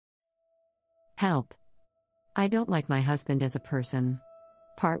Help. I don't like my husband as a person.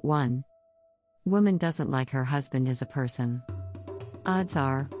 Part 1. Woman doesn't like her husband as a person. Odds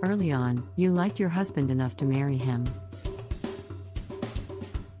are, early on, you liked your husband enough to marry him.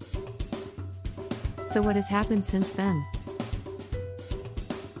 So what has happened since then?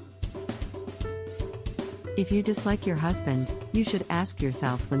 If you dislike your husband, you should ask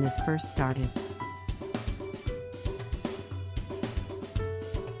yourself when this first started.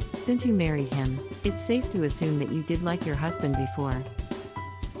 Since you married him, it's safe to assume that you did like your husband before.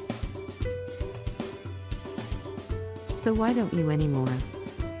 So why don't you anymore?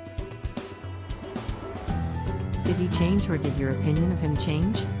 Did he change, or did your opinion of him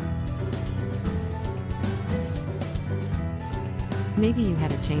change? Maybe you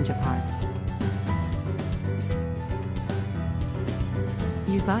had a change of heart.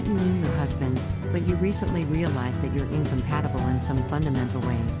 You thought you knew your husband, but you recently realized that you're incompatible in some fundamental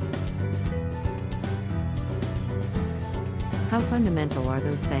ways. How fundamental are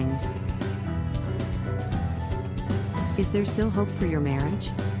those things? Is there still hope for your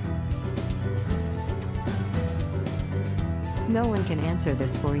marriage? No one can answer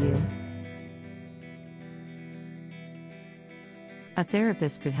this for you. A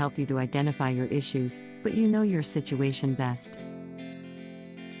therapist could help you to identify your issues, but you know your situation best.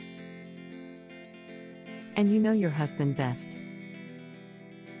 And you know your husband best.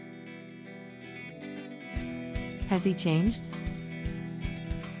 Has he changed?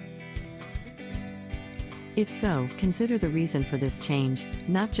 If so, consider the reason for this change,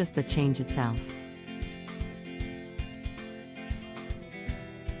 not just the change itself.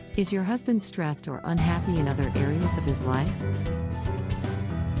 Is your husband stressed or unhappy in other areas of his life?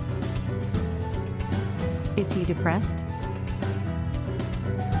 Is he depressed?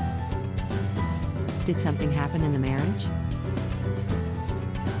 Did something happen in the marriage?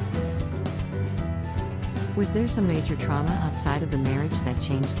 Was there some major trauma outside of the marriage that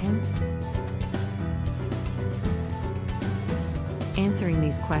changed him? Answering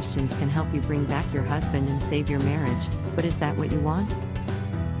these questions can help you bring back your husband and save your marriage, but is that what you want?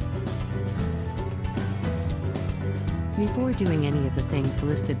 Before doing any of the things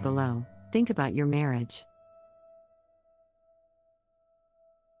listed below, think about your marriage.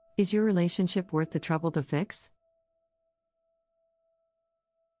 Is your relationship worth the trouble to fix?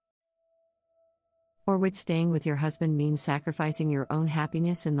 Or would staying with your husband mean sacrificing your own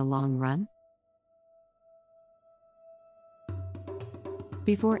happiness in the long run?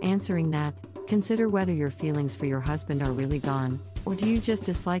 Before answering that, consider whether your feelings for your husband are really gone, or do you just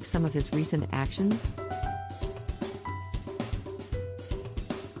dislike some of his recent actions?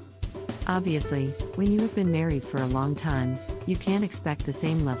 Obviously, when you have been married for a long time, you can't expect the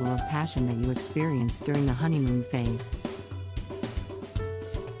same level of passion that you experienced during the honeymoon phase.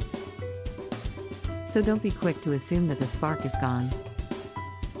 So don't be quick to assume that the spark is gone.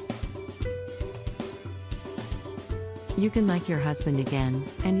 You can like your husband again,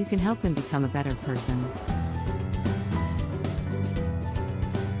 and you can help him become a better person.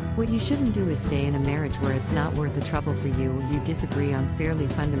 What you shouldn't do is stay in a marriage where it's not worth the trouble for you, or you disagree on fairly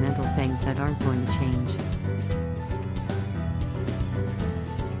fundamental things that aren't going to change.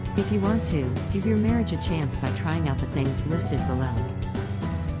 If you want to, give your marriage a chance by trying out the things listed below.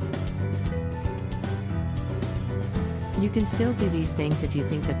 You can still do these things if you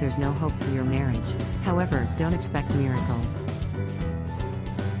think that there's no hope for your marriage. However, don't expect miracles.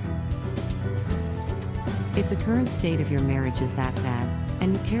 If the current state of your marriage is that bad,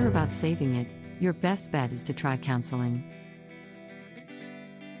 and you care about saving it, your best bet is to try counseling.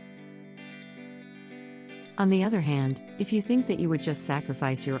 On the other hand, if you think that you would just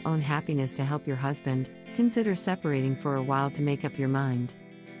sacrifice your own happiness to help your husband, consider separating for a while to make up your mind.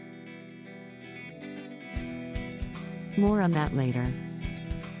 More on that later.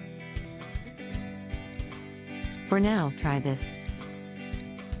 For now, try this.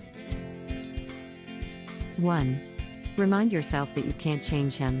 1. Remind yourself that you can't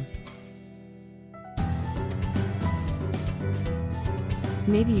change him.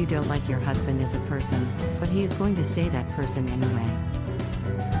 Maybe you don't like your husband as a person, but he is going to stay that person anyway.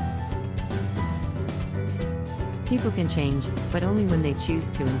 People can change, but only when they choose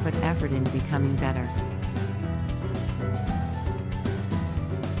to and put effort into becoming better.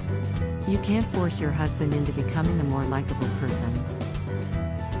 You can't force your husband into becoming a more likable person.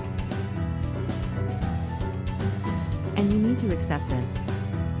 And you need to accept this.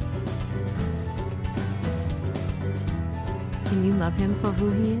 Can you love him for who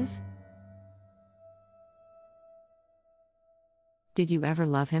he is? Did you ever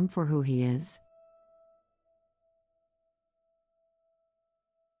love him for who he is?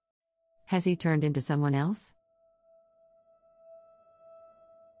 Has he turned into someone else?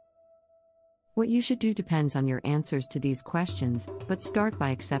 What you should do depends on your answers to these questions, but start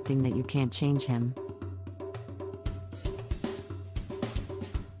by accepting that you can't change him.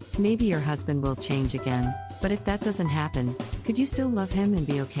 Maybe your husband will change again, but if that doesn't happen, could you still love him and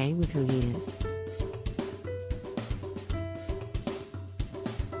be okay with who he is?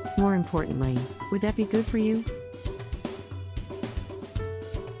 More importantly, would that be good for you?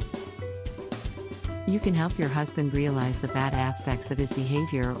 You can help your husband realize the bad aspects of his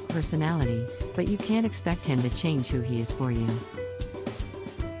behavior or personality, but you can't expect him to change who he is for you.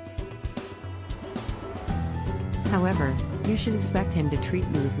 However, you should expect him to treat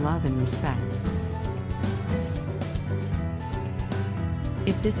you with love and respect.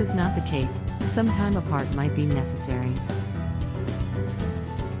 If this is not the case, some time apart might be necessary.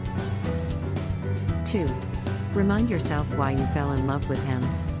 2. Remind yourself why you fell in love with him.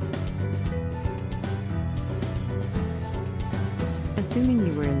 Assuming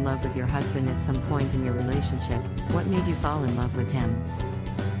you were in love with your husband at some point in your relationship, what made you fall in love with him?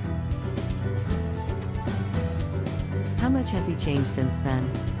 How much has he changed since then?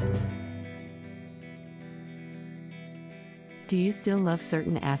 Do you still love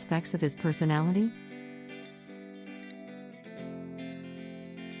certain aspects of his personality?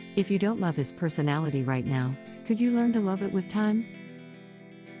 If you don't love his personality right now, could you learn to love it with time?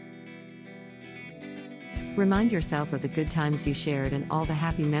 Remind yourself of the good times you shared and all the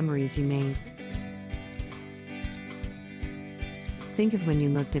happy memories you made. Think of when you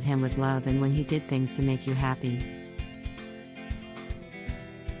looked at him with love and when he did things to make you happy.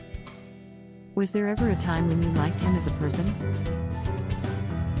 Was there ever a time when you liked him as a person?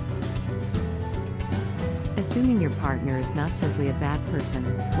 Assuming your partner is not simply a bad person,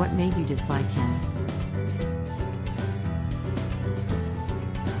 what made you dislike him?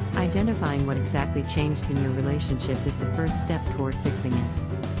 Identifying what exactly changed in your relationship is the first step toward fixing it.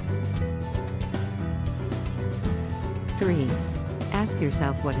 3. Ask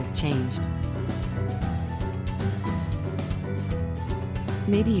yourself what has changed.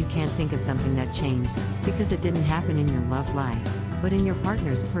 Maybe you can't think of something that changed, because it didn't happen in your love life, but in your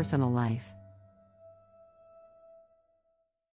partner's personal life.